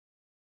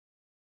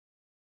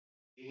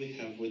We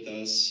have with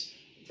us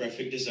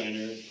graphic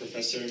designer,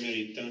 Professor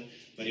Emerita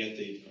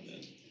Marjatta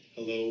Itkonen.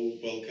 Hello,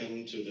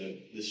 welcome to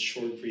this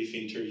short, brief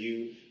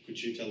interview.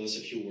 Could you tell us a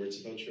few words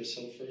about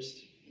yourself first?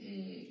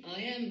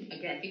 I am a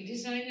graphic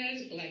designer,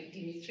 like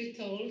Dmitry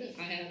told.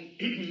 I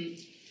am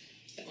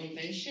on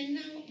pension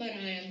now, but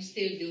I am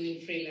still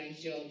doing freelance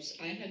jobs.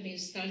 I have been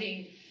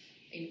studying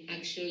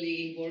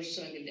actually in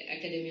Warsaw at the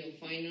Academy of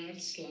Fine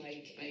Arts.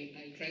 Like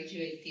I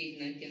graduated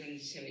in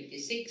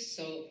 1976,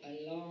 so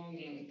a long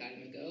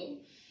time ago.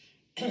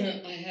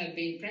 I have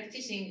been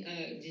practicing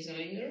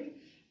designer.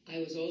 I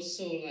was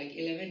also like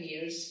 11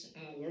 years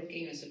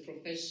working as a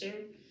professor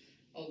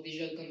of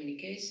visual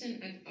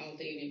communication at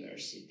Aalto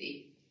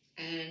University.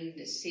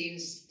 And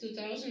since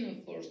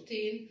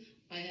 2014,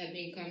 I have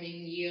been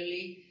coming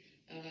yearly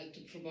to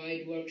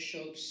provide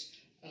workshops,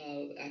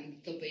 and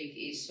the topic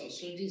is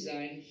social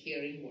design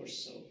here in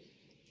Warsaw.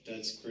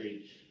 That's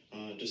great.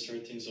 To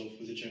start things off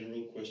with a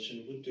general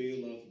question, what do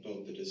you love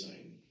about the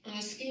design?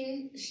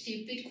 Asking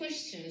stupid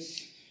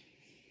questions.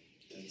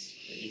 That's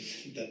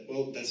great.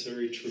 Well, that's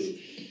very true.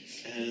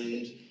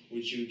 And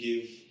would you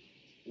give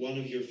one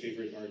of your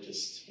favorite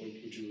artists? What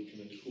would you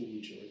recommend? Who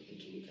would you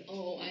recommend to look at?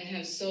 Oh, I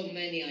have so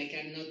many. I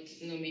cannot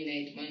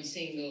nominate one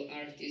single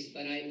artist,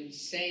 but I would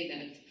say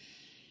that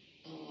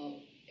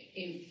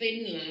in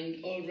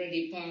Finland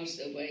already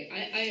passed away.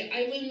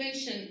 I will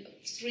mention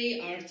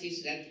 3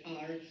 artists that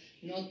are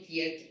not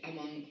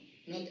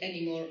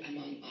anymore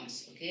among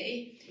us,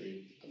 okay?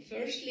 Great.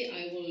 Firstly,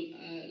 I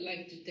will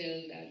like to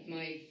tell that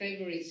my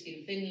favorites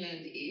in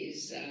Finland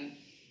is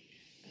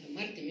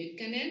Marjatta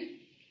Itkonen,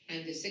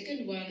 and the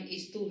second one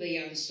is Tove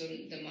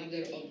Jansson, the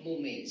mother of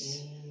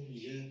Moomins. Oh,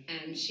 yeah.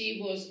 And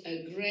she was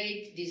a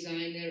great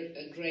designer,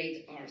 a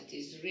great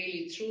artist,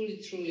 really,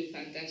 truly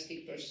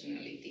fantastic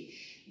personality.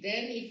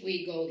 Then if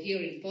we go here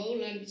in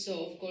Poland,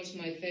 so of course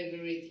my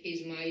favorite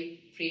is my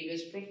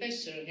previous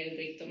professor,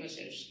 Henryk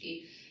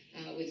Tomaszewski,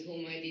 with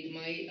whom I did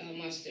my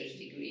master's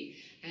degree.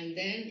 And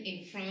then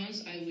in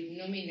France, I would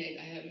nominate,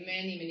 I have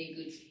many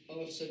good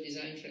also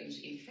design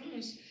friends in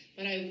France,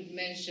 but I would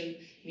mention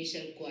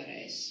Michel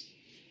Coirès.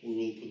 We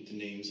will put the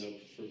names up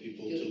for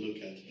people to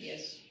look at.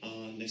 Yes.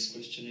 Next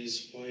question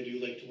is, why do you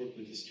like to work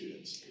with the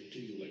students? Or do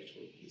you like to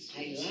work with the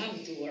students? I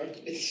love to work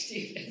with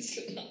students.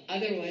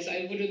 Otherwise,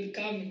 I wouldn't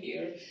come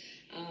here.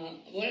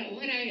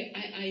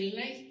 I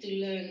like to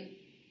learn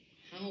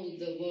how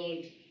the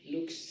world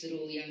looks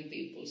through young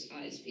people's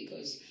eyes,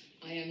 because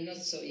I am not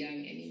so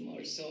young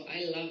anymore. So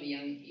I love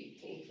young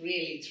people.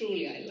 Really,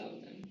 truly, I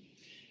love them.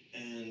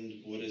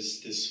 And what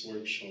is this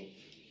workshop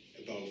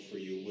about for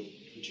you?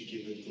 Would you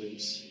give a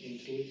glimpse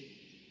into it?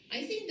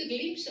 I think the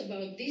glimpse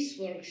about this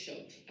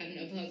workshop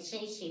and about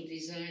social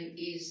design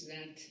is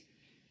that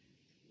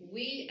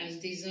we as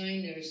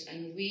designers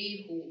and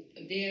we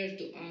who dare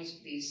to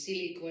ask these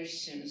silly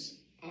questions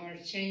are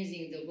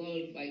changing the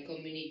world by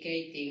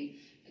communicating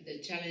the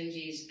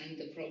challenges and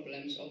the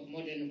problems of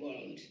modern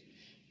world.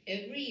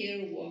 Every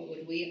year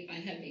I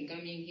have been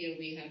coming here,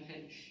 we have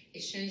had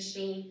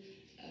essential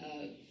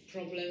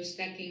problems,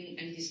 stacking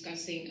and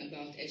discussing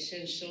about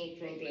essential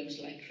problems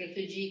like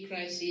refugee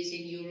crisis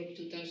in Europe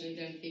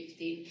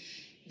 2015,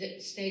 the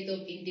state of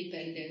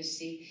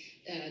independency,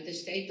 the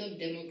state of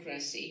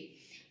democracy,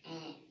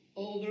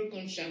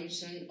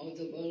 overconsumption of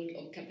the world,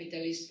 of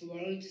capitalist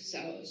world,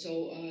 so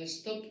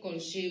stop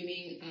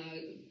consuming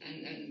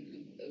and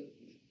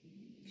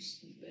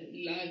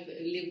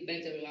live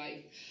better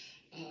life,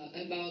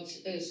 about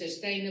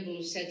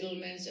sustainable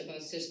settlements,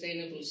 about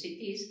sustainable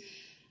cities.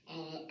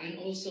 And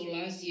also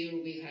last year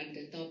we had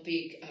the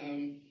topic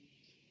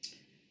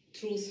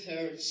truth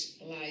hurts,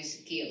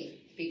 lies kill,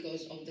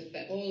 because of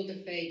all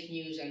the fake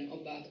news and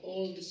about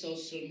all the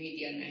social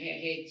media and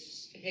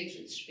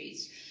hatred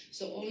speech.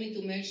 So only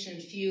to mention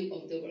a few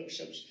of the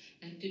workshops.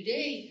 And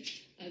today,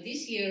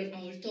 this year,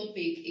 our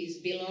topic is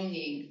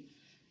belonging.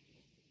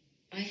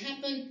 I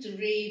happened to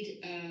read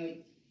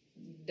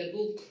the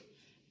book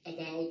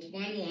about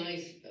One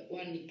Life,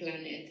 One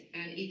Planet,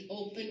 and it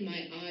opened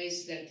my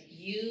eyes that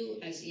you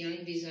as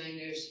young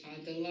designers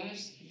are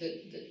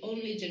the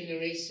only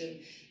generation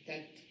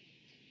that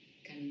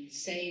can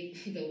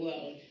save the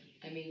world,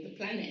 the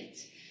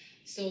planet.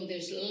 So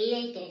there's a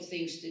lot of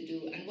things to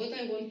do. And what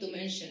I want to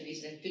mention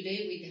is that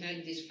today we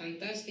had this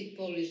fantastic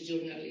Polish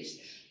journalist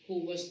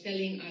who was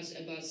telling us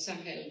about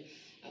Sahel,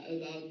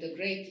 about the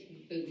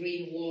great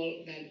green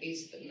wall that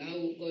is now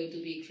going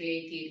to be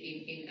created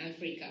in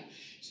Africa.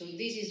 So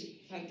this is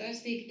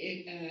fantastic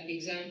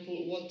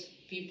example what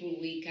people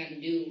we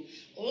can do.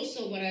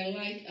 Also, what I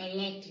like a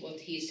lot what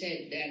he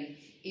said then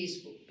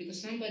is,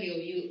 because somebody of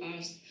you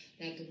asked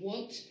that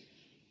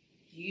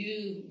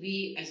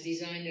we as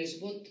designers,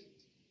 what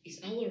is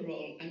our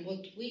role and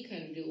what we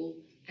can do,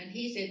 and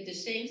he said the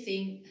same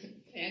thing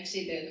by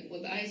accident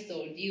what I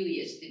told you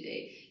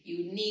yesterday.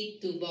 You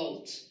need to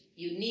vote.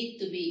 You need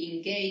to be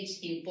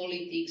engaged in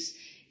politics,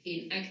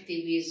 in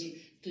activism,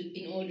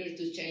 in order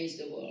to change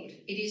the world.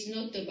 It is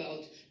not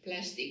about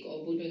plastic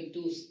or wooden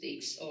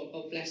toothsticks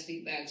or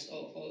plastic bags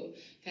or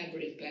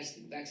fabric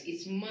plastic bags.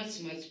 It's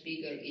much, much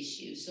bigger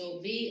issue. So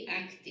be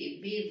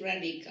active, be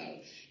radical,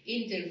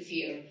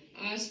 interfere,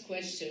 ask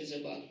questions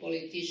about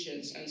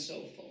politicians and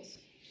so forth.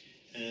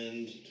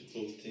 And to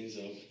close things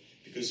up,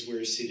 because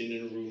we're sitting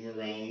in a room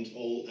around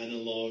all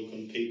analog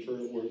on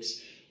paper works,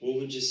 what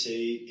would you say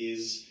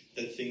is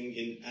the thing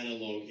in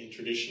analog, in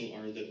traditional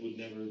art that would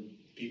never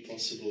be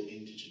possible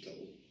in digital?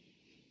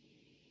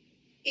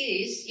 It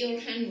is your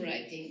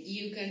handwriting.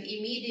 You can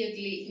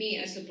immediately, me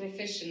as a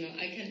professional,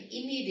 I can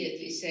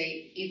immediately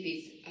say if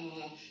it's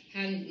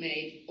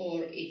handmade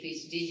or if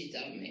it's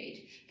digital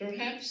made.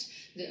 Perhaps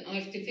the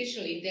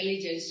artificial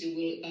intelligence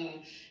will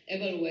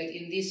evaluate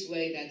in this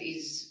way that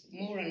is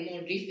more and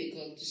more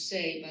difficult to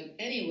say, but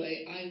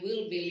anyway, I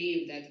will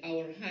believe that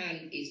our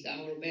hand is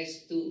our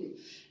best tool,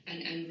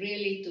 and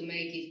really to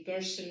make it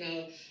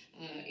personal,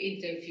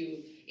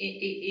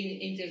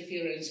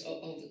 interference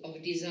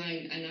of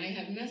design. And I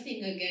have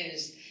nothing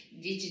against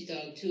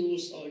digital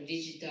tools or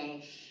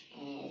digital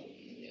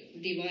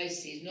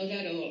devices, not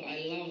at all,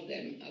 I love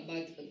them,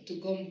 but to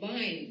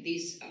combine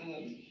these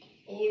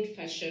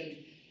old-fashioned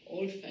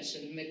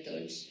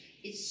methods,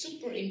 it's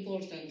super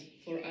important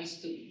for us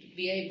to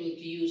be able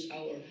to use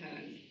our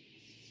hand.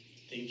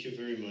 Thank you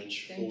very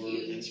much for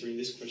answering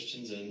these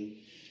questions, and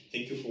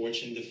thank you for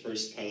watching the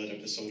first pilot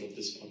episode of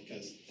this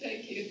podcast.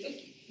 Thank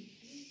you.